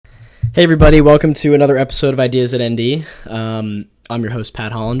Hey everybody, welcome to another episode of Ideas at ND. I'm your host,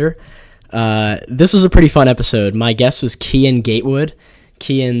 Pat Hollander. This was a pretty fun episode. My guest was Kian Gatewood.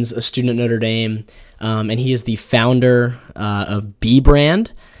 Kian's a student at Notre Dame, and he is the founder of Bee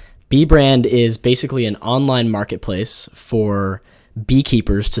Brand. Bee Brand is basically an online marketplace for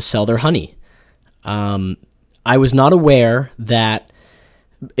beekeepers to sell their honey. I was not aware that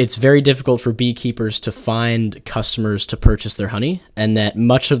it's very difficult for beekeepers to find customers to purchase their honey, and that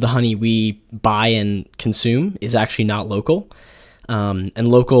much of the honey we buy and consume is actually not local. And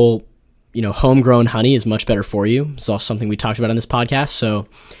local, homegrown honey is much better for you. It's also something we talked about on this podcast. So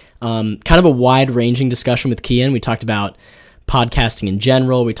kind of a wide-ranging discussion with Kian. We talked about podcasting in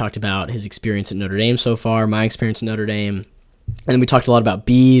general. We talked about his experience at Notre Dame so far, my experience at Notre Dame. And then we talked a lot about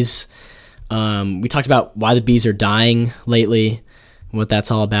bees. We talked about why the bees are dying lately, what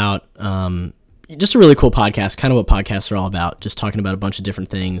that's all about. Just a really cool podcast, kind of what podcasts are all about, just talking about a bunch of different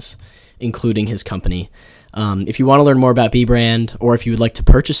things, including his company. If you want to learn more about Bee Brand, or if you would like to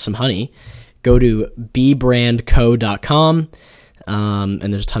purchase some honey, go to beebrandco.com,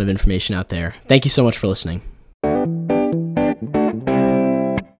 and there's a ton of information out there. Thank you so much for listening.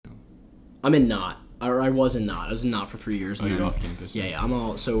 I'm in Knott. Or I was in Knott. I was in Knott for 3 years. Oh, you're off campus. Yeah. I'm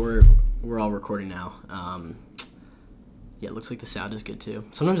all. So we're all recording now. Yeah, it looks like the sound is good too.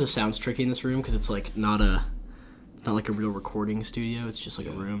 Sometimes the sound's tricky in this room because it's like not like a real recording studio. It's just like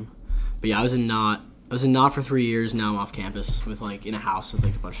a room. But yeah, I was in Knott for 3 years. Now I'm off campus with in a house with a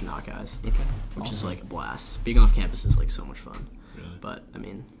bunch of Knott guys. Okay. Which is a blast. Being off campus is so much fun. Really? But I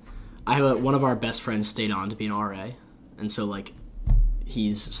mean, I have one of our best friends stayed on to be an RA, and so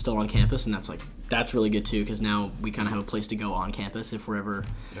he's still on campus, and that's really good too, because now we kind of have a place to go on campus if we're ever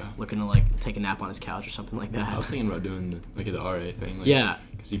looking to take a nap on his couch or something like that. I was thinking about doing the RA thing. Yeah.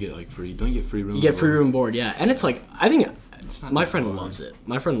 Because you get free. Don't you get free room? You get free room and board, yeah. And it's I think my friend hard. loves it.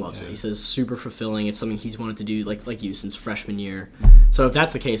 My friend loves it. He says super fulfilling. It's something he's wanted to do like you since freshman year. So if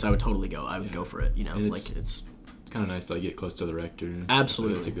that's the case, I would totally go. I would go for it. And it's it's kind of nice to get close to the rector. And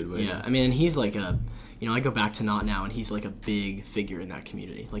absolutely, it's a good way. Yeah, I mean, and he's I go back to Knott now, and he's a big figure in that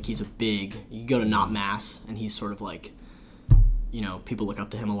community. You go to Knott Mass, and he's sort of people look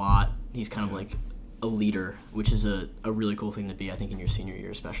up to him a lot. He's kind of a leader, which is a really cool thing to be, I think, in your senior year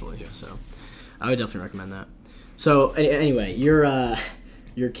especially. Yeah. So I would definitely recommend that. So anyway, you're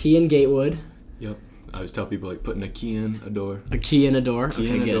Kian Gatewood. Yep. I always tell people putting a key in a door. A key in a door? Key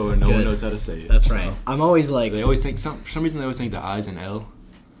in a door. No one knows how to say it. That's right. I'm always They always think, for some reason, they always think the I's an L.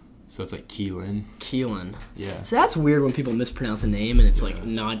 So it's Keelan. Keelan. Yeah. So that's weird when people mispronounce a name and it's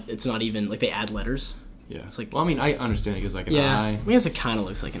it's not even, they add letters. Yeah. It's well, I mean, I understand it because an I. I guess it kind of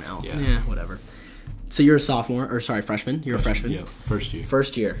looks like an L. Yeah. Whatever. So you're a freshman. You're a freshman. Yeah, first year.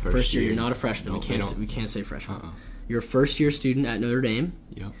 First year. You're not a freshman. No, we can't say freshman. You're a first year student at Notre Dame.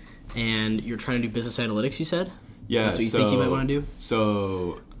 Yep. And you're trying to do business analytics, you said? Yeah. That's what you think you might want to do?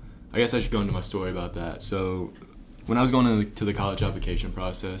 So I guess I should go into my story about that. So when I was going to the college application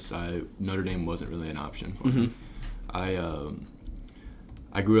process, Notre Dame wasn't really an option for me.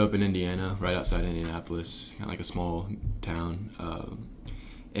 I grew up in Indiana, right outside Indianapolis, kind of a small town,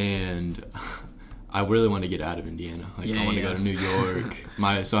 and I really wanted to get out of Indiana. I wanted to go to New York.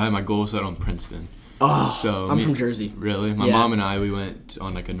 So I had my goal set on Princeton. Oh, so I'm from Jersey. Really? My mom and I, we went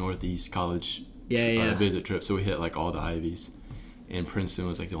on a Northeast college visit trip, so we hit all the Ivies, and Princeton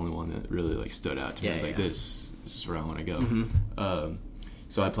was the only one that really stood out to me. I was this is where I want to go. Mm-hmm.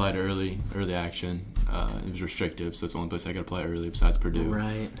 So I applied early action. It was restrictive, so it's the only place I could apply early besides Purdue.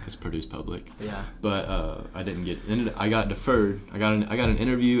 Right. Because Purdue's public. Yeah. But I didn't get. I got deferred. I got an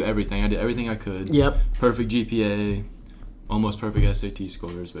interview. Everything. I did everything I could. Yep. Perfect GPA, almost perfect SAT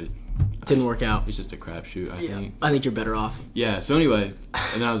scores, but didn't work out. It's just a crapshoot. I think. I think you're better off. Yeah. So anyway,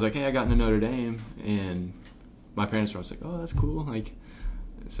 and then I was hey, I got into Notre Dame, and my parents were always oh, that's cool.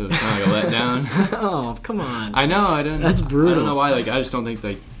 So it's kind of a letdown. Oh, come on. I know. I don't. That's brutal. I don't know why. I just don't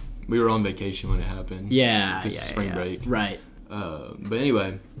think we were on vacation when it happened. Yeah. Because of spring break. Right. But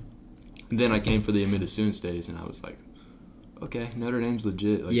anyway, then I came for the admitted students days, and I was okay, Notre Dame's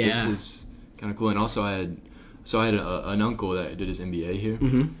legit. This is kind of cool. And also I had an uncle that did his MBA here,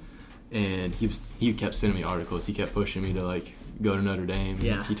 and he kept sending me articles. He kept pushing me to go to Notre Dame.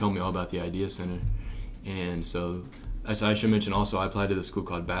 Yeah. He told me all about the Idea Center, and so. As I should mention, also I applied to this school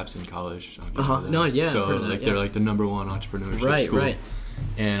called Babson College. No, yeah. So I've heard of that, they're the number one entrepreneurship school. Right.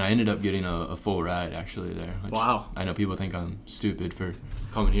 And I ended up getting a full ride actually there. Wow. I know people think I'm stupid for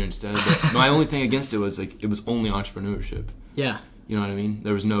coming here instead, but my only thing against it was it was only entrepreneurship. Yeah. You know what I mean?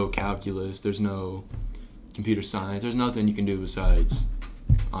 There was no calculus. There's no computer science. There's nothing you can do besides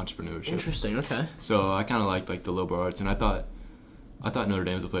entrepreneurship. Interesting. Okay. So I kind of liked the liberal arts, and I thought I thought Notre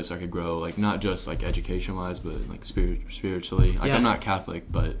Dame was a place where I could grow, like not just like education wise, but like spiritually. Like I'm not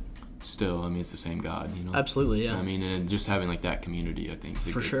Catholic, but still, I mean, it's the same God, you know. Absolutely, yeah. I mean, and just having like that community, I think, is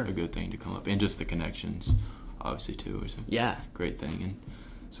a good thing to come up, and just the connections, obviously too, is a great thing. And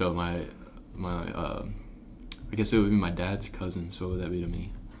so my I guess it would be my dad's cousin. So what would that be to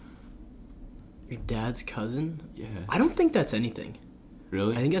me? Your dad's cousin? Yeah. I don't think that's anything.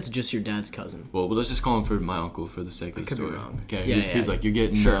 Really? I think that's just your dad's cousin. Well, let's just call him for my uncle for the sake of the story. Could be wrong. Okay. He's like, you're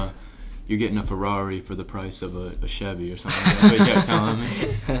getting a Ferrari for the price of a Chevy or something. That's what you kept telling me.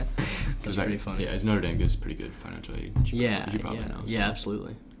 That's pretty funny. Yeah, his Notre Dame gives pretty good financial aid. You probably know. So. Yeah,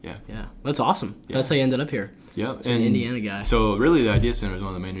 absolutely. Yeah. That's awesome. Yeah. That's how you ended up here. Yeah, so an Indiana guy. So really, the Idea Center is one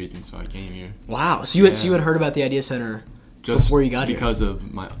of the main reasons why I came here. Wow. So you had heard about the Idea Center just before you got here? Because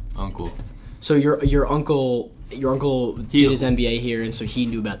of my uncle. So your uncle did his MBA here, and so he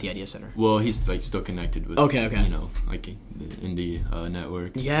knew about the Idea Center. Well, he's like still connected with okay. You know, like the Indy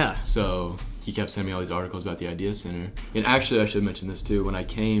network. Yeah. So he kept sending me all these articles about the Idea Center. And actually, I should mention this too. When I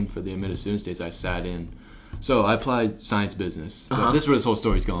came for the Admitted Students Days, I sat in. So I applied science business. So this is where this whole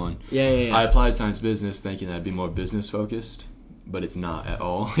story's going. Yeah. I applied science business thinking that'd be more business focused, but it's not at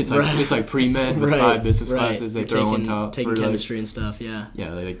all. It's like it's like pre-med with 5 business classes they throw on top. Taking chemistry and stuff, yeah.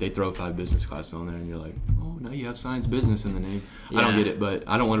 Yeah, they throw 5 business classes on there, and you're like, oh, now you have science business in the name. Yeah. I don't get it, but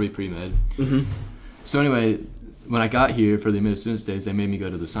I don't want to be pre-med. Mm-hmm. So anyway, when I got here for the Admitted Students Days, they made me go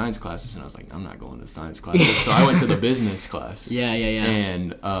to the science classes, and I was like, I'm not going to science classes. So I went to the business class. Yeah.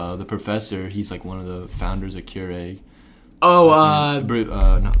 And the professor, he's like one of the founders of Keurig. Oh, why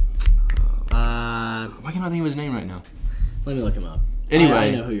can't I think of his name right now? Let me look him up. Anyway,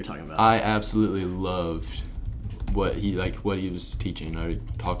 I know who you're talking about. I absolutely loved what he was teaching or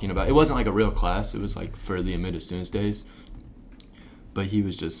talking about. It wasn't like a real class. It was like for the Admitted Students Days. But he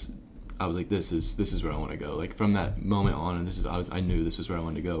was just, I was like, this is where I want to go. Like from that moment on, and I knew this was where I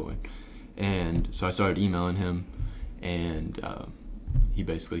wanted to go. And so I started emailing him, and he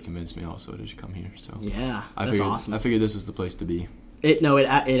basically convinced me also to come here. So yeah, that's awesome. I figured this was the place to be. It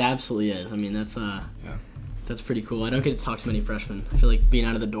absolutely is. I mean, that's pretty cool. I don't get to talk to many freshmen. I feel like being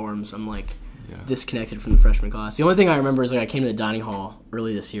out of the dorms, I'm like disconnected from the freshman class. The only thing I remember is like I came to the dining hall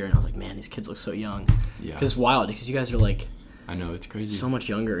early this year, and I was like, man, these kids look so young. Yeah. Because it's wild. Because you guys are like, I know, it's crazy. So much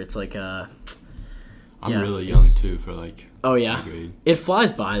younger. It's like I'm really young too for like. Oh yeah. Grade. It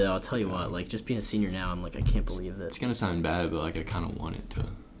flies by though. I'll tell you what. Like just being a senior now, I'm like, I can't believe this. It's gonna sound bad, but like I kind of want it to.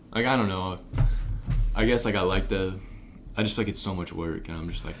 Like I don't know. I guess like I just feel like it's so much work, and I'm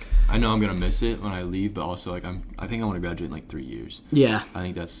just like, I know I'm gonna miss it when I leave, but also like I think I want to graduate in like 3 years. Yeah. I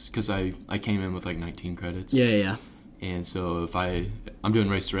think that's because I came in with like 19 credits. Yeah. And so if I'm doing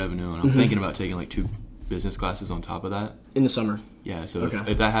race to revenue, and I'm thinking about taking like 2 business classes on top of that in the summer. Yeah. So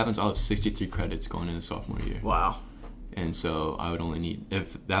if that happens, I'll have 63 credits going into sophomore year. Wow. And so I would only need,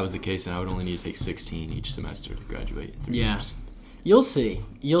 if that was the case, then I would only need to take 16 each semester to graduate in 3 years. You'll see.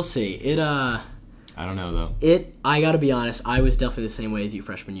 It I don't know though. I gotta be honest, I was definitely the same way as you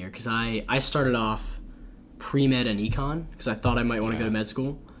freshman year, because I started off pre-med and econ because I thought I might want to go to med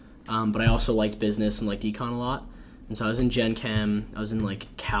school, but I also liked business and liked econ a lot, and so I was in Gen Chem, I was in like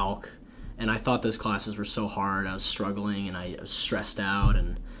Calc, and I thought those classes were so hard, I was struggling and I was stressed out,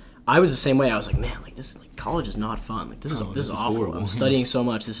 and I was the same way. I was like, man, like this is like college is not fun. Like this is awful. Horrible. I'm studying so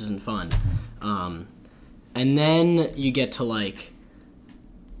much. This isn't fun. And then you get to like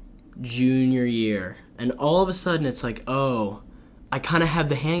junior year, and all of a sudden it's like, oh, I kind of have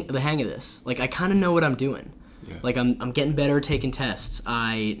the hang of this. Like I kind of know what I'm doing. Yeah. Like I'm getting better at taking tests.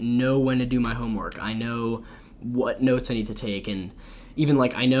 I know when to do my homework. I know what notes I need to take, and even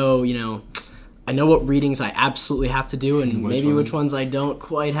like I know what readings I absolutely have to do, and which ones I don't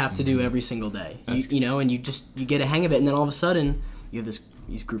quite have to do every single day. And you get a hang of it, and then all of a sudden you have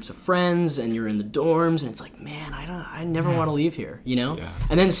these groups of friends, and you're in the dorms, and it's like, man, I never want to leave here, Yeah.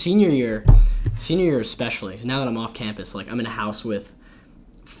 And then senior year especially. Now that I'm off campus, like I'm in a house with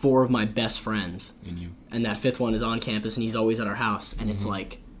 4 of my best friends, and that 5th one is on campus, and he's always at our house, and it's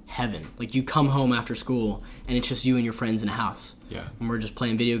like heaven. Like you come home after school, and it's just you and your friends in a house. Yeah. And we're just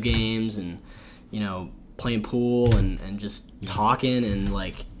playing video games and playing pool and just talking, and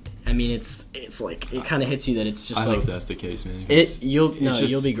like, I mean, it's like it kind of hits you that it's just I like. I hope that's the case, man.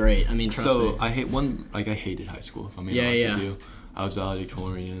 You'll be great. I mean, trust me. So I hated high school. If I'm being honest with you, I was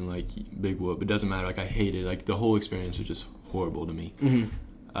valedictorian, like big whoop. It doesn't matter. Like I hated, like the whole experience was just horrible to me. Mm-hmm.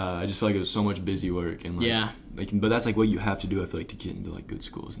 I just feel like it was so much busy work and but that's like what you have to do. I feel like to get into like good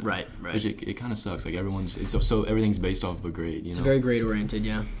schools. Now. Right. Which it kind of sucks. Like so everything's based off of a grade. It's very grade oriented,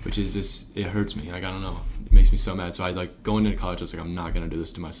 yeah. Which is just, it hurts me. Like I don't know, it makes me so mad. So I like going into college. I was like, I'm not gonna do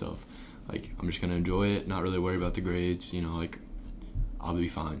this to myself. Like I'm just gonna enjoy it, not really worry about the grades. Like I'll be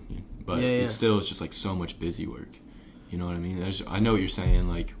fine. But Yeah, it's just like so much busy work. You know what I mean? I know what you're saying.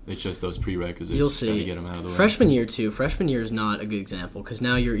 Like, it's just those prerequisites. You'll see. To get them out of the way. Freshman year too. Freshman year is not a good example because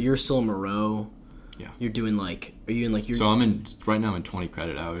now you're still in Moreau. Yeah. You're doing like, are you in like your? So right now I'm in 20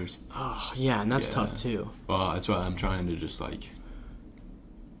 credit hours. Oh yeah, and that's tough too. Well, that's why I'm trying to just like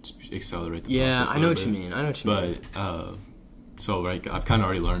accelerate the process. Yeah, I know what you mean. But so like I've kind of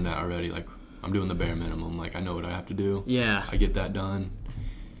already learned that already. Like I'm doing the bare minimum. Like I know what I have to do. Yeah. I get that done.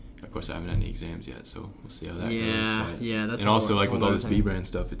 Of course, I haven't had any exams yet, so we'll see how that goes. But, yeah, that's. And also, like with all this B brand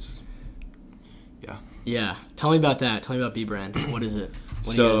stuff, it's. Yeah. Tell me about that. Tell me about B brand. What is it?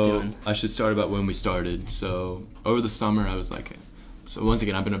 What are you guys doing? I should start about when we started. So over the summer, I was like, so once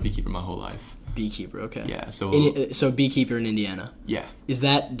again, I've been a beekeeper my whole life. Beekeeper, okay. Yeah. So beekeeper in Indiana. Yeah. Is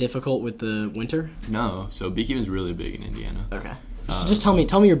that difficult with the winter? No. So beekeeping is really big in Indiana. Okay. So just tell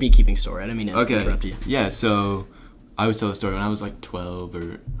me your beekeeping story. I didn't mean to interrupt you. Yeah. So I always tell the story when I was like 12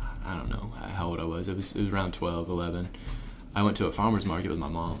 or I don't know how old I was. It was around 12, 11. I went to a farmer's market with my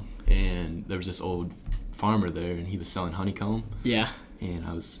mom, and there was this old farmer there, and he was selling honeycomb. Yeah. And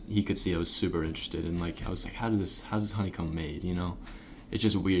he could see I was super interested, and like I was like, how's this honeycomb made? You know, it's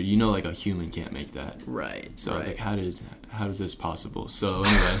just weird. You know, like a human can't make that. Right. So I was like, how is this possible? So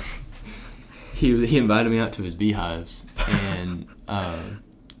anyway, he invited me out to his beehives, and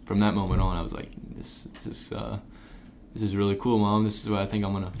from that moment on, I was like, this is really cool, Mom. This is what I think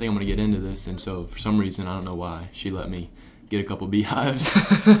I'm gonna get into this. And so for some reason, I don't know why, she let me get a couple beehives.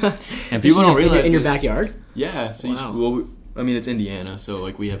 And people don't realize in your backyard. Yeah. So wow. I mean, it's Indiana, so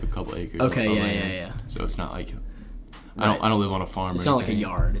like we have a couple acres. Okay. Yeah. So it's not like I don't live on a farm. It's not like a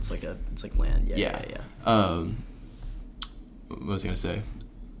yard. It's like land. Yeah. What was I gonna say?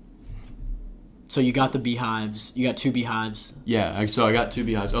 So you got the beehives. You got 2 beehives. Yeah, so I got 2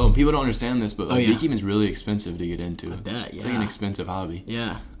 beehives. Oh, and people don't understand this, but beekeeping is really expensive to get into. I bet, yeah. It's like an expensive hobby.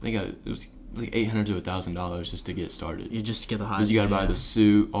 Yeah. I think it was like $800 to $1,000 just to get started. You just get the hives. Because you got to buy the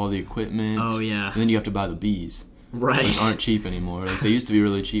suit, all the equipment. Oh, yeah. And then you have to buy the bees. Right. Which aren't cheap anymore. Like, they used to be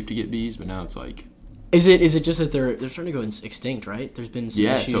really cheap to get bees, but now it's like... Is it just that they're starting to go extinct, right? There's been some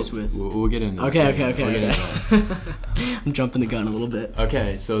issues with... We'll get into that. Okay. I'm jumping the gun a little bit.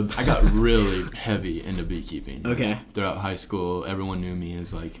 Okay, so I got really heavy into beekeeping. Okay. Like, throughout high school, everyone knew me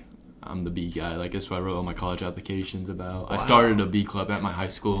as, like, I'm the bee guy. Like, that's what I wrote all my college applications about. Wow. I started a bee club at my high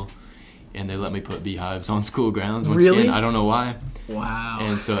school, and they let me put beehives on school grounds. Once again, I don't know why. Wow.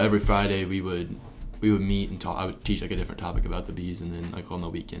 And so every Friday we would meet and talk. I would teach like a different topic about the bees, and then like on the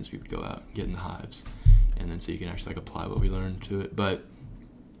weekends we would go out and get in the hives, and then so you can actually like apply what we learned to it. But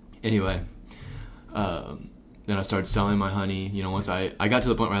anyway, then I started selling my honey. You know, once I got to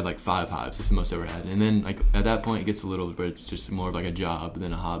the point where I had like 5 hives. That's the most I ever had. And then like at that point it gets a little bit, it's just more of like a job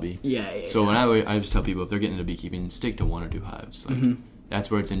than a hobby. Yeah. So when I just tell people if they're getting into beekeeping, stick to 1 or 2 hives. Like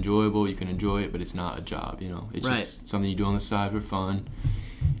that's where it's enjoyable. You can enjoy it, but it's not a job. You know, it's just something you do on the side for fun.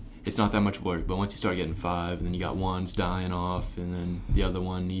 It's not that much work, but once you start getting 5, and then you got one's dying off, and then the other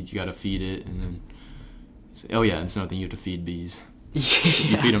one you got to feed it, and then it's another thing, you have to feed bees. Yeah.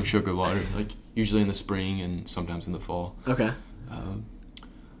 You feed them sugar water, like usually in the spring and sometimes in the fall. Okay.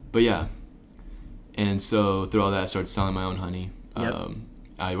 But yeah, and so through all that, I started selling my own honey. Yep.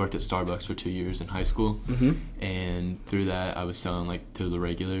 I worked at Starbucks for 2 years in high school, and through that, I was selling like to the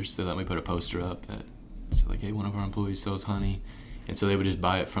regulars. They let me put a poster up that said like, "Hey, one of our employees sells honey." And so they would just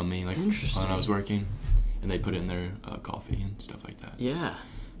buy it from me, like when I was working, and they put it in their coffee and stuff like that. Yeah.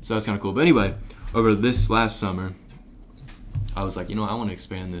 So that's kind of cool. But anyway, over this last summer, I was like, I want to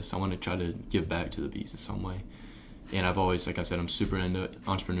expand this. I want to try to give back to the bees in some way. And I've always, like I said, I'm super into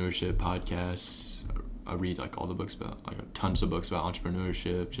entrepreneurship, podcasts. I read like all the books about, like tons of books about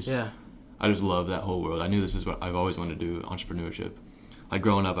entrepreneurship. I just love that whole world. I knew this is what I've always wanted to do, entrepreneurship. Like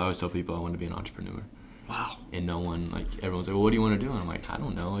growing up, I always tell people I wanted to be an entrepreneur. Wow. And everyone's like, well, what do you want to do? And I'm like, I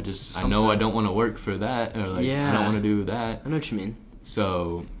don't know. I know I don't want to work for that. Or like, I don't want to do that. I know what you mean.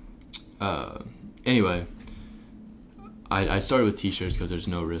 So, anyway, I started with t-shirts because there's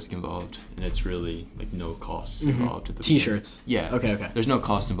no risk involved. And it's really like no costs involved at the t-shirts. beginning. Yeah. Okay. There's no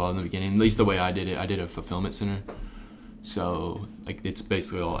costs involved in the beginning. At least the way I did it. I did a fulfillment center. So, like, it's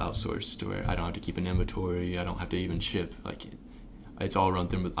basically all outsourced to where I don't have to keep an inventory. I don't have to even ship. Like, it's all run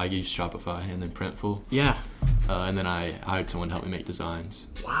through. I use Shopify and then Printful. Yeah. And then I hired someone to help me make designs.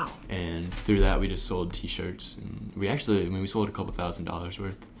 Wow. And through that, we just sold T-shirts. And we sold a couple $1,000s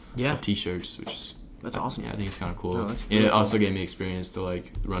worth of T-shirts, which is... That's awesome. Yeah, I think it's kind of cool. And it also gave me experience to,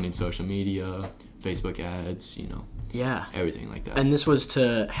 like, running social media, Facebook ads, everything like that. And this was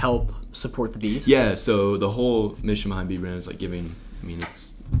to help support the bees? Yeah, so the whole mission behind Bee Brand is, like, giving I mean,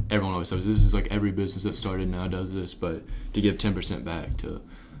 everyone always says this is like every business that started now does this, but to give 10% back to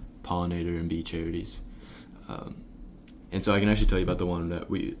pollinator and bee charities. And so I can actually tell you about the one that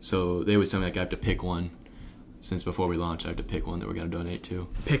so they always tell me like I have to pick one. Since before we launched, I have to pick one that we're going to donate to.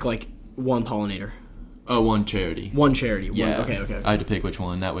 Pick like one pollinator. Oh, one charity. One charity. Yeah. Okay. I had to pick which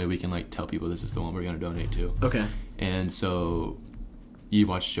one. That way we can like tell people this is the one we're going to donate to. Okay. And so you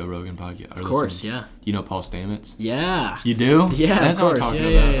watch Joe Rogan podcast? Of course, yeah. You know Paul Stamets? Yeah. You do? Yeah, That's of course. what I'm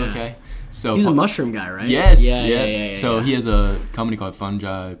talking Yeah, about. yeah. Okay. So he's a mushroom guy, right? Yes. Yeah. So he has a company called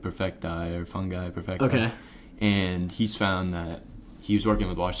Fungi Perfecti. Okay. And he's found that he was working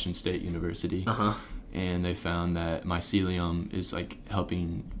with Washington State University. Uh-huh. And they found that mycelium is like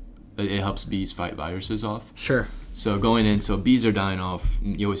it helps bees fight viruses off. Sure. So bees are dying off.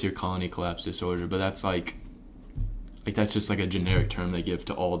 You always hear colony collapse disorder, but that's that's just like a generic term they give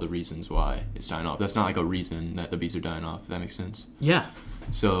to all the reasons why it's dying off. That's not like a reason that the bees are dying off, if that makes sense. Yeah.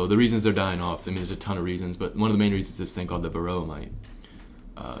 So the reasons they're dying off, I mean, there's a ton of reasons, but one of the main reasons is this thing called the varroa mite.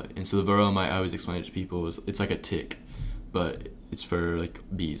 And so the varroa mite, I always explain it to people, it's like a tick, but it's for like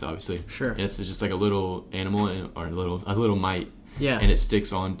bees, obviously. Sure. And it's just like a little animal or a little mite. Yeah. And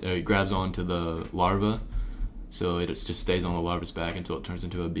it grabs onto the larva, so it just stays on the larva's back until it turns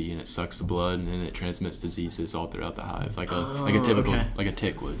into a bee, and it sucks the blood, and then it transmits diseases all throughout the hive, like a typical like a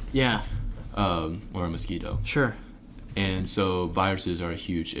tick would. Yeah. Or a mosquito. Sure. And so viruses are a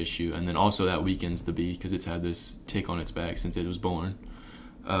huge issue, and then also that weakens the bee because it's had this tick on its back since it was born.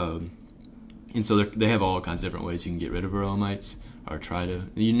 And so they have all kinds of different ways you can get rid of varroa mites, or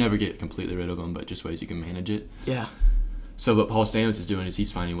you never get completely rid of them, but just ways you can manage it. Yeah. So what Paul Stamets is doing is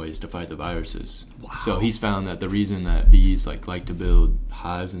he's finding ways to fight the viruses. Wow. So he's found that the reason that bees like to build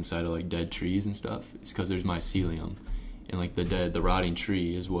hives inside of like dead trees and stuff is because there's mycelium, and like the rotting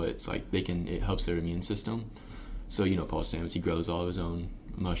tree is what it's like it helps their immune system. So Paul Stamets, he grows all of his own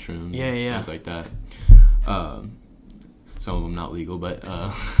mushrooms, and things like that. Some of them not legal, but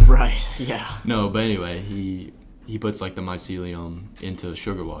right, yeah. No, but anyway, he puts like the mycelium into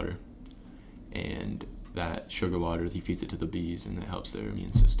sugar water, and that sugar water, he feeds it to the bees, and it helps their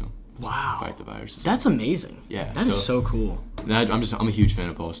immune system. Wow. Fight the viruses. That's amazing. Yeah. That is so cool. I'm a huge fan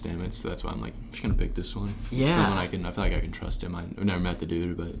of Paul Stamets, so that's why I'm like, I'm just gonna pick this one. Yeah. It's someone I feel like I can trust him. I've never met the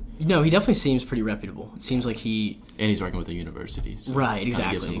dude, but no, he definitely seems pretty reputable. It seems like and he's working with a university. So right.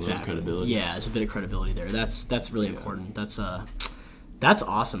 Exactly. Gives him a little credibility. Yeah, it's a bit of credibility there. That's really important. That's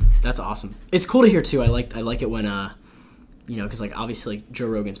awesome. That's awesome. It's cool to hear too. I like it when because like obviously like Joe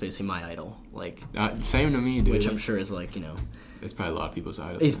Rogan's basically my idol. Like same to me, dude. Which I'm sure is like it's probably a lot of people's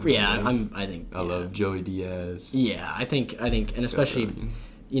idols. I love Joey Diaz. Yeah, I think, and especially,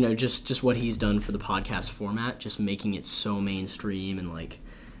 just what he's done for the podcast format, just making it so mainstream and like,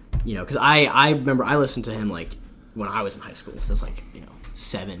 because I remember I listened to him like when I was in high school. So that's like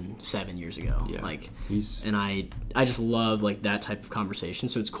 7 years ago. Yeah, like and I just love like that type of conversation.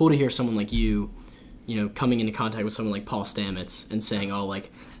 So it's cool to hear someone like you coming into contact with someone like Paul Stamets and saying, oh,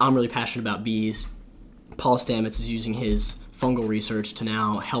 like I'm really passionate about bees. Paul Stamets is using his fungal research to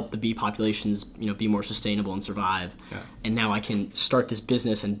now help the bee populations, be more sustainable and survive. Yeah. And now I can start this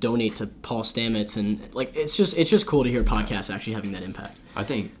business and donate to Paul Stamets, and like it's just cool to hear podcasts actually having that impact. I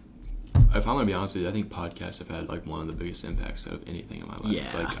think, if I'm gonna be honest with you, I think podcasts have had like one of the biggest impacts of anything in my life.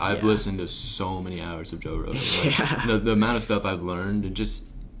 Yeah. Like I've listened to so many hours of Joe Rogan. Like, the amount of stuff I've learned, and just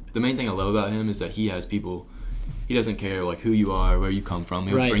the main thing I love about him is that he has people. He doesn't care like who you are, where you come from.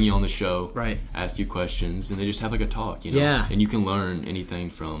 He'll bring you on the show, ask you questions, and they just have like a talk, Yeah. And you can learn anything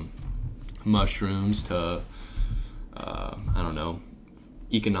from mushrooms to I don't know,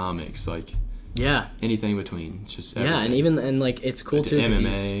 economics, like anything in between. Just everything. and like it's cool too.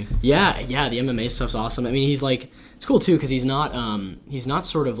 MMA. The MMA stuff's awesome. I mean, he's like it's cool too because he's not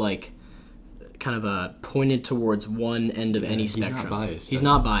sort of like kind of pointed towards one end of any spectrum. He's not biased. He's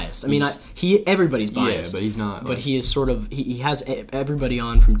not biased. I mean, everybody's biased. Yeah, but he's not. But he is sort of he has everybody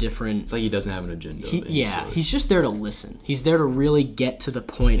on from different. It's like he doesn't have an agenda. He's just there to listen. He's there to really get to the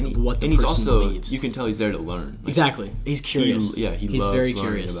point of what the person he's also, believes. You can tell he's there to learn. Like, exactly. He's curious. He's loves very learning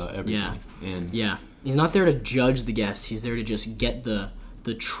curious about everything. Yeah. He's not there to judge the guest. He's there to just get the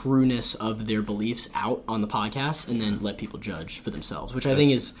trueness of their beliefs out on the podcast and then let people judge for themselves, which I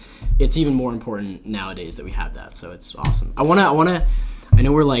think it's even more important nowadays that we have that. So it's awesome. I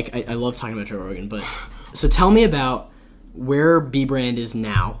know we're like, I love talking about Joe Rogan, but so tell me about where B Brand is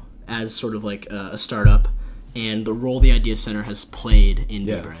now as sort of like a startup and the role the Idea Center has played in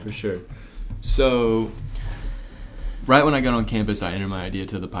B Brand. Yeah, for sure. So right when I got on campus, I entered my idea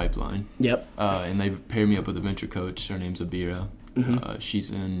to the pipeline. Yep. And they paired me up with a venture coach. Her name's Abira. Mm-hmm.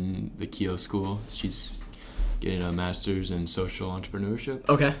 She's in the Keough School. She's getting a master's in social entrepreneurship.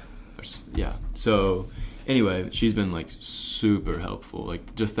 Okay. Yeah. So anyway, she's been like super helpful.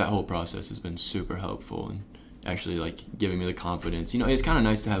 Like just that whole process has been super helpful and actually like giving me the confidence. It's kind of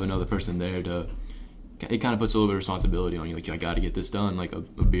nice to have another person there to. It kind of puts a little bit of responsibility on you. Like I got to get this done. Like a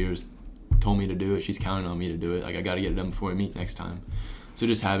beer's told me to do it. She's counting on me to do it. Like I got to get it done before we meet next time. So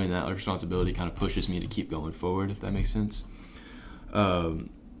just having that responsibility kind of pushes me to keep going forward, if that makes sense. And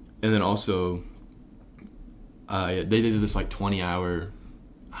then also, they did this like 20-hour.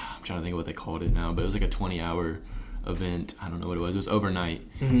 I'm trying to think of what they called it now, but it was like a 20-hour event. I don't know what it was. It was overnight,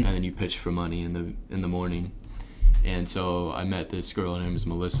 and then you pitch for money in the morning. And so I met this girl. Her name is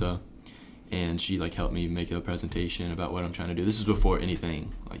Melissa, and she like helped me make a presentation about what I'm trying to do. This is before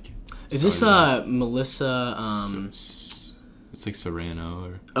anything like. Is this Melissa? It's like Serrano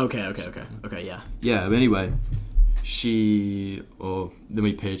or. Okay, yeah. Yeah, but anyway, then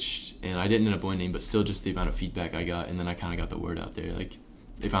we pitched, and I didn't end up winning, but still just the amount of feedback I got, and then I kind of got the word out there. Like,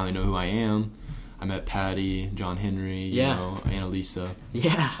 they finally know who I am. I met Patty, John Henry, Annalisa.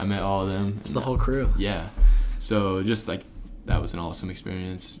 Yeah. I met all of them. It's the whole crew. Yeah. So just like, that was an awesome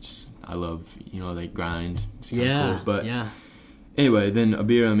experience. Just, I love, they grind. It's kind of cool. But anyway, then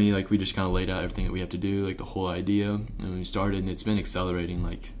Abir and me, like, we just kind of laid out everything that we have to do, like the whole idea, and we started, and it's been accelerating,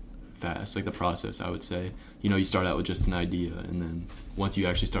 like, fast, like the process, I would say. You start out with just an idea, and then once you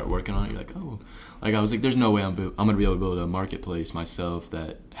actually start working on it, you're like, oh, like I was like, there's no way I'm going to be able to build a marketplace myself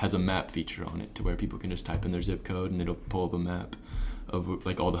that has a map feature on it to where people can just type in their zip code and it'll pull up a map of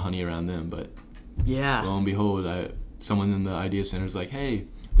like all the honey around them. But lo and behold, someone in the idea center is like, hey,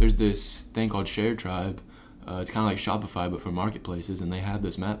 there's this thing called Shared Tribe. It's kind of like Shopify but for marketplaces, and they have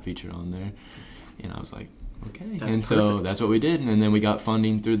this map feature on there. And I was like, okay. So that's what we did, and then we got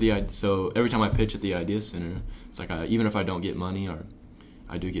funding through so every time I pitch at the Idea Center, it's like even if I don't get money or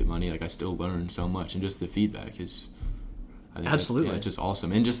I do get money, like I still learn so much, and just the feedback is absolutely it's just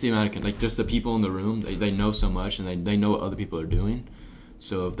awesome. And just the amount of just the people in the room, they know so much, and they know what other people are doing.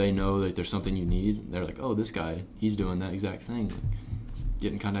 So if they know that there's something you need, they're like, oh, this guy, he's doing that exact thing. Like,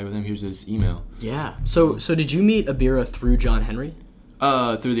 get in contact with him. Here's his email. Yeah. So did you meet Abira through John Henry?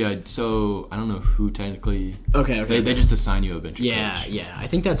 So I don't know who technically. Okay. They just assign you a venture coach. Yeah. I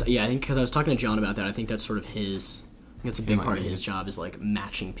think because I was talking to John about that. I think that's sort of his. I think that's a big part of his job is like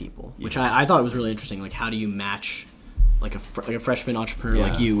matching people, which I thought was really interesting. Like, how do you match like a freshman entrepreneur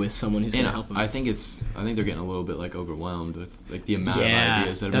like you with someone who's going to help them? I think they're getting a little bit like overwhelmed with like the amount of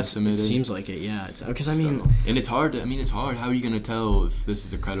ideas that have been submitted. It seems like it. Yeah, because and it's hard. It's hard. How are you going to tell if this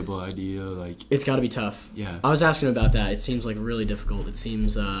is a credible idea? Like, it's got to be tough. Yeah. I was asking about that. It seems like really difficult. It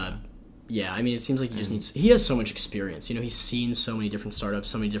seems. It seems like he just needs. He has so much experience. He's seen so many different startups,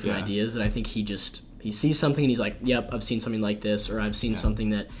 so many different ideas that I think he sees something and he's like, yep, I've seen something like this, or I've seen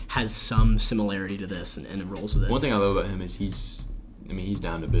something that has some similarity to this, and rolls with it. One thing I love about him is he's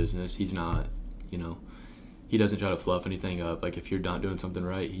down to business. He's not, he doesn't try to fluff anything up. Like, if you're not doing something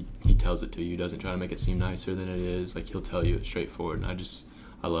right, he tells it to you. He doesn't try to make it seem nicer than it is. Like, he'll tell you it straightforward, and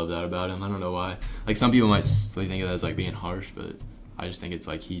I love that about him. I don't know why. Like, some people might think of that as like being harsh, but I just think it's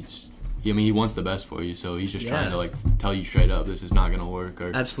like he wants the best for you, so he's just trying to like tell you straight up, this is not gonna work.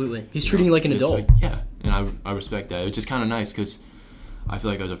 Or absolutely, he's treating you like an adult. Like, and I respect that. It's just kind of nice because I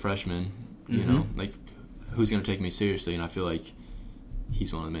feel like as a freshman, like, who's gonna take me seriously? And I feel like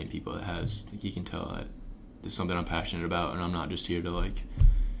he's one of the main people that has. Like, you can tell that this is something I'm passionate about, and I'm not just here to like,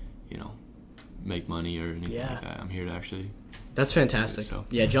 make money or anything like that. I'm here to actually. That's fantastic. So.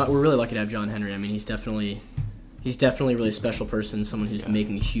 Yeah, John. We're really lucky to have John Henry. He's definitely a really special person, someone who's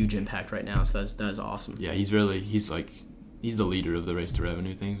making a huge impact right now, so that is awesome. Yeah, he's the leader of the Race to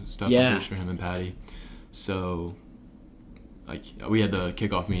Revenue stuff. Yeah. I'm pretty sure him and Patty. So, like, we had the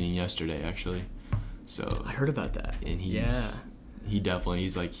kickoff meeting yesterday, actually. So I heard about that. And he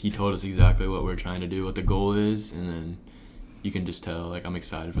told us exactly what we're trying to do, what the goal is, and then you can just tell, like, I'm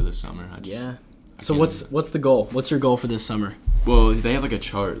excited for this summer. So what's the goal? What's your goal for this summer? Well, they have, like, a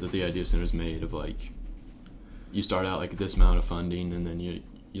chart that the Idea Center's made of, like, you start out like this amount of funding, and then you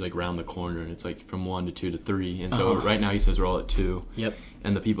like round the corner, and it's like from 1 to 2 to 3. And so right now he says we're all at 2. Yep.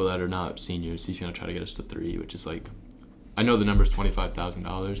 And the people that are not seniors, he's gonna try to get us to 3, which is like, I know the number's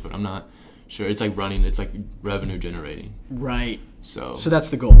 $25,000, but I'm not sure. It's like revenue generating. Right. So that's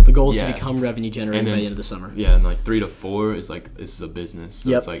the goal. The goal is to become revenue generating by the end of the summer. Yeah, and like 3 to 4 is like, this is a business.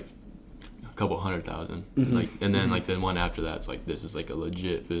 So it's like a couple $100,000. Like, and then like the one after that's like, this is like a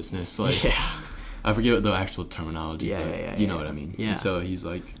legit business. Like, I forget what the actual terminology, but you know what I mean. Yeah. And so he's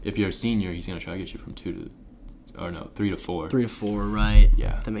like, if you're a senior, he's going to try to get you from 2 to or no, 3 to 4. 3 to 4, right?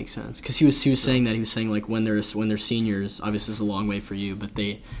 Yeah, that makes sense. Because he was saying that like when they're seniors, obviously it's a long way for you, but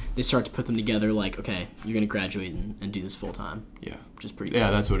they start to put them together like, okay, you're gonna graduate and do this full time. Yeah, which is pretty. Yeah,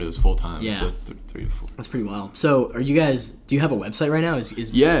 cool. that's what it was, full time. Yeah, 3 to 4. That's pretty wild. So, do you have a website right now?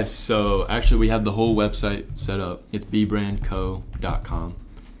 Yes. So actually, we have the whole website set up. It's bbrandco.com.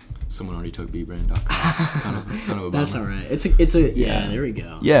 Someone already took bbrand.com. It's kind of a bummer. That's all right. It's a yeah. There we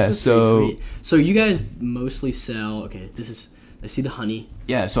go. Yeah. So you guys mostly sell. Okay, I see the honey.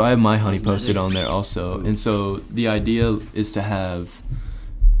 Yeah. So I have my honey posted on there also, and so the idea is to have.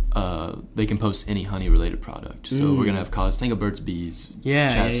 They can post any honey related product. So we're gonna have think of Burt's Bees.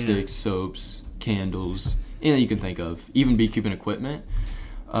 Yeah. Chapsticks, soaps, candles, anything you can think of. Even beekeeping equipment.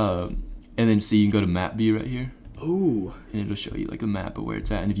 And then you can go to Map Bee right here. Ooh. And it'll show you like a map of where it's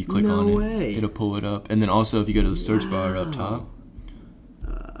at, and if you click on it, it'll pull it up. And then also if you go to the search bar up top,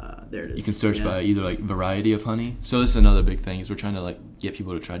 there it is. You can search by either like variety of honey. So this is another big thing is we're trying to like get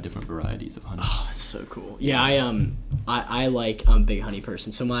people to try different varieties of honey. Oh, that's so cool. Yeah, I'm a big honey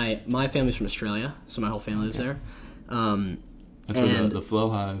person. So my family's from Australia, so my whole family lives there. That's where the Flow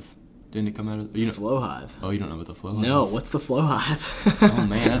Hive. Didn't it come out of Flow Hive? Oh, you don't know what the Flow Hive? No, what's the Flow Hive? Oh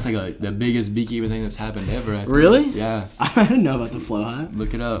man, that's like the biggest beekeeper thing that's happened ever. I think. Really? Yeah. I didn't know about the Flow Hive.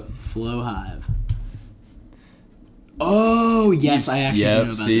 Look it up. Flow Hive. Oh yes, I actually do know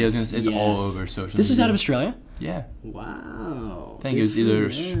about see, this. It's all over social media. This is out of Australia? Yeah. Wow. I think it was either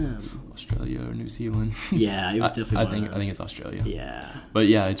Australia or New Zealand. Yeah, it was definitely. I think it's Australia. Yeah. But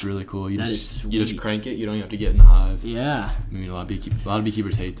yeah, it's really cool. You just crank it. You don't even have to get in the hive. Yeah. I mean, a lot of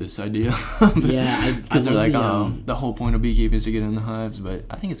beekeepers hate this idea. Yeah, because they're like, the whole point of beekeeping is to get in the hives. But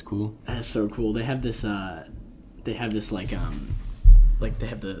I think it's cool. That's so cool. They have this. They have the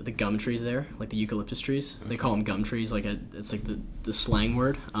gum trees there, like the eucalyptus trees. Okay. They call them gum trees, it's like the slang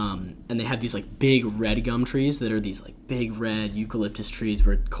word. And they have these like big red gum trees that are these like big red eucalyptus trees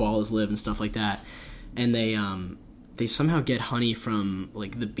where koalas live and stuff like that. And they somehow get honey from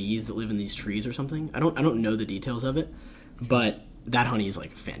like the bees that live in these trees or something. I don't know the details of it, but that honey is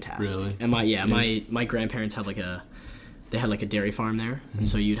like fantastic. Really? And my grandparents had a dairy farm there, and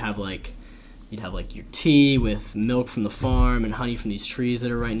so you'd have like your tea with milk from the farm and honey from these trees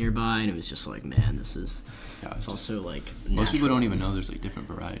that are right nearby, and it was just like, man, this is. Yeah, it's also like natural. Most people don't even know there's like different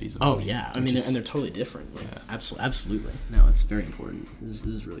varieties of honey. Yeah, I mean, and they're totally different. Like, yeah, absolutely. No, it's very important. This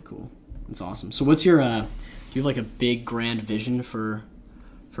is really cool. It's awesome. So, what's your? Do you have like a big grand vision for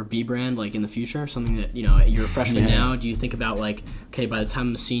B Brand, like in the future? Something that you're a freshman now. Do you think about like, okay, by the time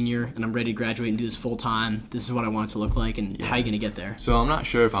I'm a senior and I'm ready to graduate and do this full time, this is what I want it to look like, and how are you gonna get there? So I'm not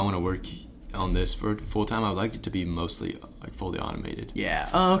sure if I want to work on this for full time. I would like it to be mostly like fully automated. Yeah.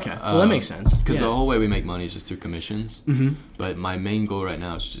 Oh, okay. Well, that makes sense. Because the whole way we make money is just through commissions. Mm-hmm. But my main goal right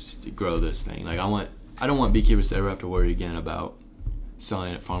now is just to grow this thing. Like I don't want beekeepers to ever have to worry again about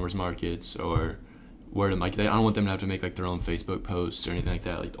selling at farmers markets or word of mouth. I don't want them to have to make like their own Facebook posts or anything like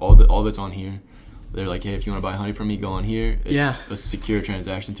that. Like all that's on here. They're like, hey, if you want to buy honey from me, go on here. It's a secure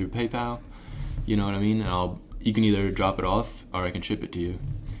transaction through PayPal. You know what I mean? And you can either drop it off or I can ship it to you.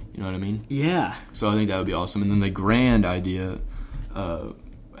 You know what I mean? Yeah. So I think that would be awesome. And then the grand idea, I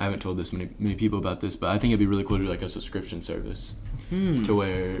haven't told this many people about this, but I think it'd be really cool to do like a subscription service to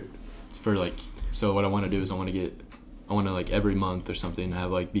where for like, so what I want to do is I want to like every month or something have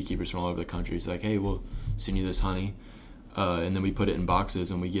like beekeepers from all over the country. It's like, hey, we'll send you this honey. And then we put it in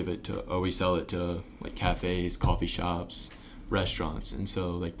boxes and we sell it to like cafes, coffee shops, restaurants. And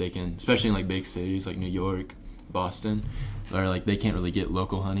so like they can, especially in like big cities like New York, Boston, or like they can't really get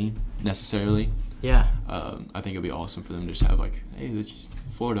local honey necessarily. Yeah. I think it'd be awesome for them to just have like, hey, this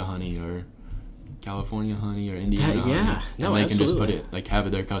Florida honey or California honey or Indiana honey. Yeah. And they can just put it, like have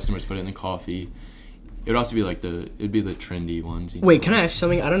their customers put it in the coffee. It would also be like it'd be the trendy ones. Wait, can I ask you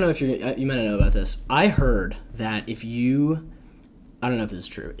something? I don't know if you might not know about this. I heard that I don't know if this is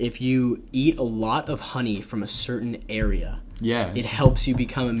true, if you eat a lot of honey from a certain area, it helps you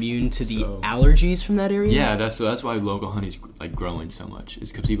become immune to the allergies from that area? Yeah, that's why local honey's like growing so much.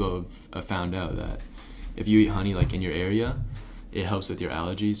 It's because people have found out that if you eat honey like in your area, it helps with your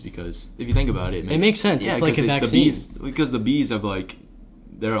allergies, because if you think about it, it makes sense. Yeah, it's like a vaccine. Because the bees have like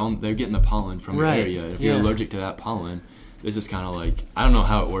they're getting the pollen from your area. If you're allergic to that pollen, this is kind of like, I don't know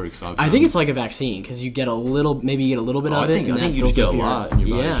how it works. Obviously. I think it's like a vaccine because you get a little bit of it. I think you just get a lot, and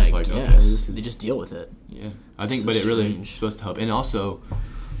your body's just like, okay, they just deal with it. Yeah, I think, but it really is supposed to help, and also,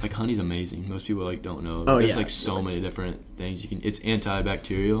 like honey's amazing. Most people like don't know. There's like so many different things you can. It's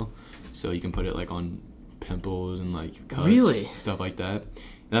antibacterial, so you can put it like on pimples and like cuts, stuff like that.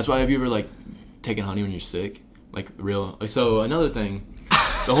 And that's why, have you ever like taken honey when you're sick? Like real. So another thing.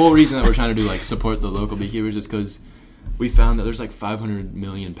 the whole reason that we're trying to do like support the local beekeepers is because we found that there's like 500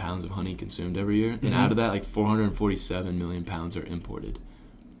 million pounds of honey consumed every year, and out of that, like 447 million pounds are imported.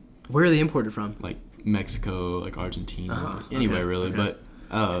 Where are they imported from? Like Mexico, like Argentina, anywhere really. Okay.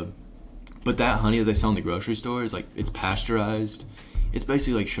 But that honey that they sell in the grocery store is like, it's pasteurized. It's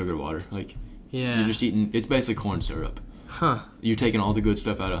basically like sugar water. Like, you're just eating. It's basically corn syrup. Huh. You're taking all the good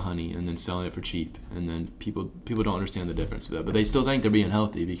stuff out of honey and then selling it for cheap, and then people don't understand the difference of that, but they still think they're being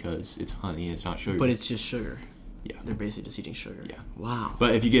healthy because it's honey, it's not sugar. But it's just sugar. Yeah. They're basically just eating sugar. Yeah. Wow.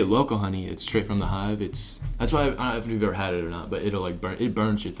 But if you get local honey, it's straight from the hive. That's why I don't know if you've ever had it or not, but it'll like burn. It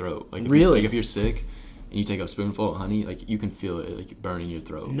burns your throat. Like really? If you're sick and you take a spoonful of honey, like you can feel it like burning your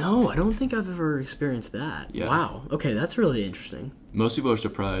throat. No, I don't think I've ever experienced that. Yeah. Wow. Okay, that's really interesting. Most people are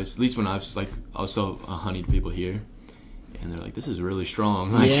surprised. At least when I'll sell honey to people here, and they're like, "This is really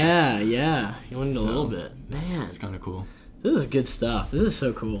strong." Like, yeah. You want a little bit, man. It's kind of cool. This is good stuff. This is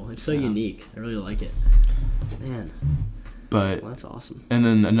so cool. It's so unique. I really like it, man. But that's awesome. And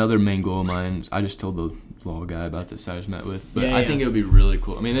then another main goal of mine, I just told the law guy about this I just met with, but I think it would be really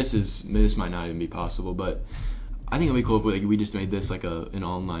cool. I mean, this might not even be possible, but I think it would be cool if we just made this like an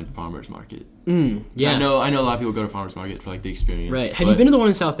online farmers market. Yeah. I know a lot of people go to farmers market for like the experience. Right. Have you been to the one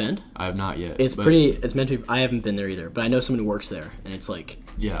in South Bend? I have not yet. It's meant to be. I haven't been there either, but I know someone who works there, and it's like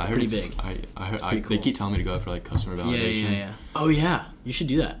I heard pretty big. I heard cool. They keep telling me to go for like customer validation. Yeah. Oh yeah, you should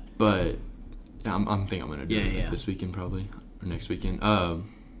do that. But yeah, I'm gonna do it this weekend probably or next weekend.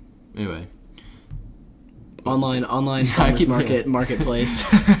 Anyway. Online farmers marketplace.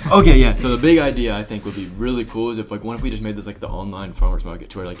 Okay, yeah. So the big idea I think would be really cool is if what if we just made this like the online farmers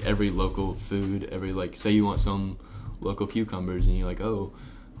market to where like every local food, like say you want some local cucumbers and you're like, oh,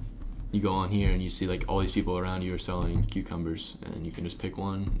 you go on here and you see like all these people around you are selling cucumbers and you can just pick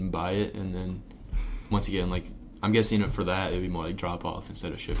one and buy it, and then once again, like I'm guessing for that it'd be more like drop off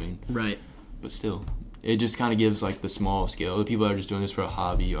instead of shipping. Right. But still, it just kind of gives like the small scale. The people that are just doing this for a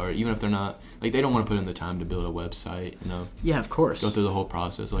hobby, or even if they're not, like they don't want to put in the time to build a website, Yeah, of course. Go through the whole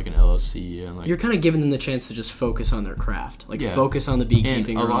process of like an LLC and like. You're kind of giving them the chance to just focus on their craft, focus on the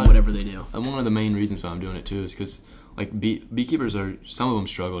beekeeping or on whatever they do. And one of the main reasons why I'm doing it too is because like beekeepers some of them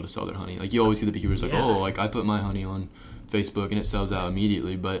struggle to sell their honey. Like you always see the beekeepers like, oh, like I put my honey on Facebook and it sells out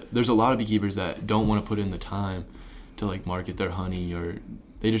immediately, but there's a lot of beekeepers that don't want to put in the time to like market their honey, or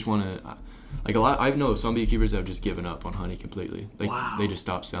they just want to. Like I know some beekeepers that have just given up on honey completely. Like they just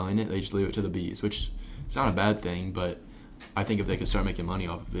stop selling it. They just leave it to the bees, which is not a bad thing. But I think if they could start making money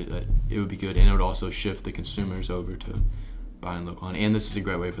off of it, that it would be good, and it would also shift the consumers over to buying local honey. And this is a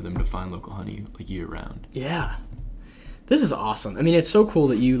great way for them to find local honey like year round. Yeah, this is awesome. I mean, it's so cool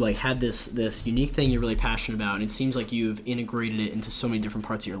that you like had this unique thing you're really passionate about, and it seems like you've integrated it into so many different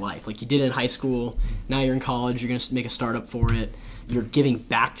parts of your life. Like you did it in high school. Now you're in college. You're gonna make a startup for it. You're giving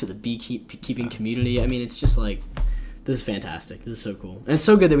back to the beekeeping community. I mean, it's just like, this is fantastic. This is so cool. And it's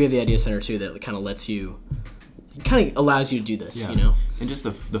so good that we have the Idea Center, too, that kind of allows you to do this, And just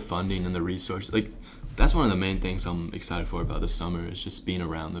the funding and the resources. Like, that's one of the main things I'm excited for about this summer is just being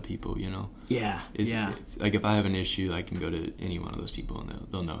around the people, Yeah, It's like if I have an issue, I can go to any one of those people and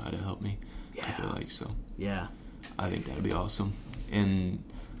they'll know how to help me. Yeah. I feel like, so. Yeah. I think that'd be awesome. And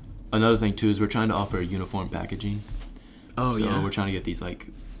another thing, too, is we're trying to offer uniform packaging. Oh, so we're trying to get these, like,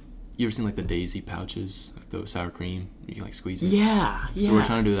 you ever seen, like, the Daisy pouches, like the sour cream? You can, like, squeeze it. Yeah. So we're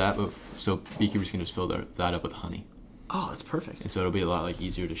trying to do that, but so beekeepers can just fill that up with honey. Oh, that's perfect. And so it'll be a lot, like,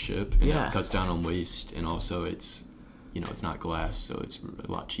 easier to ship. And it cuts down on waste. And also it's, it's not glass, so it's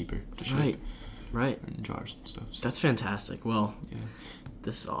a lot cheaper to ship. Right. In jars and stuff. So. That's fantastic. Well,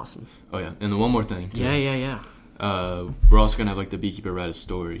 this is awesome. Oh, yeah. And then one more thing, too. Yeah. We're also going to have, like, the beekeeper write a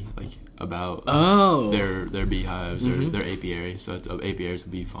story, like, about their beehives or their apiary. So apiary is a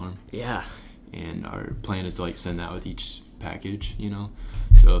bee farm. Yeah. And our plan is to like send that with each package,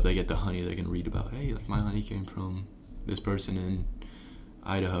 So if they get the honey, they can read about, hey, like my honey came from this person in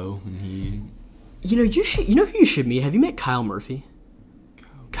Idaho, and he. You should. You know who you should meet? Have you met Kyle Murphy?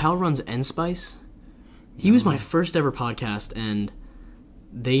 Kyle runs N-Spice. He was my first ever podcast, and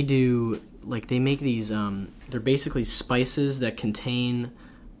they do they make these. They're basically spices that contain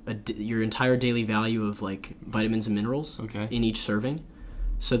your entire daily value of like vitamins and minerals in each serving.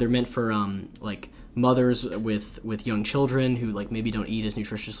 So they're meant for like mothers with young children who like maybe don't eat as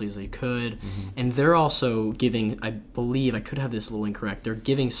nutritiously as they could. And they're also giving, I believe, I could have this a little incorrect, they're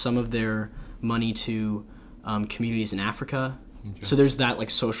giving some of their money to communities in Africa. So there's that like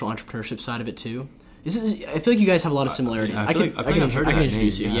social entrepreneurship side of it too. I feel like you guys have a lot of similarities. I can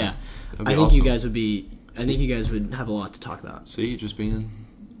introduce you. Yeah. I think you guys would be. I think you guys would have a lot to talk about. See, just being.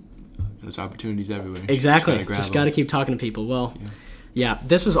 There's opportunities everywhere. Exactly. Just got to keep talking to people. Well, Yeah,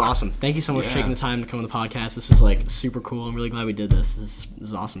 this was awesome. Thank you so much for taking the time to come on the podcast. This was like super cool. I'm really glad we did this. This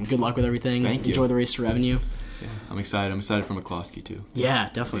is awesome. Good luck with everything. Thank you. Enjoy the race to revenue. Yeah, I'm excited. I'm excited for McCloskey too. Yeah,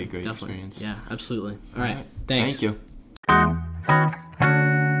 definitely. Great experience. Yeah, absolutely. All right. Thanks. Thank you.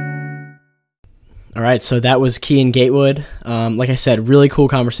 All right, so that was Kean Gatewood. Like I said, really cool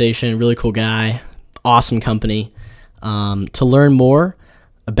conversation, really cool guy, awesome company. To learn more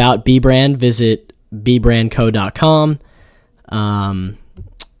about B-Brand, visit bbrandco.com.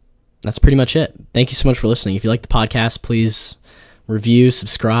 That's pretty much it. Thank you so much for listening. If you like the podcast, please review,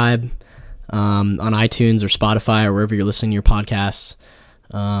 subscribe on iTunes or Spotify or wherever you're listening to your podcasts.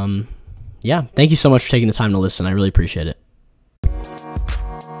 Yeah, thank you so much for taking the time to listen. I really appreciate it.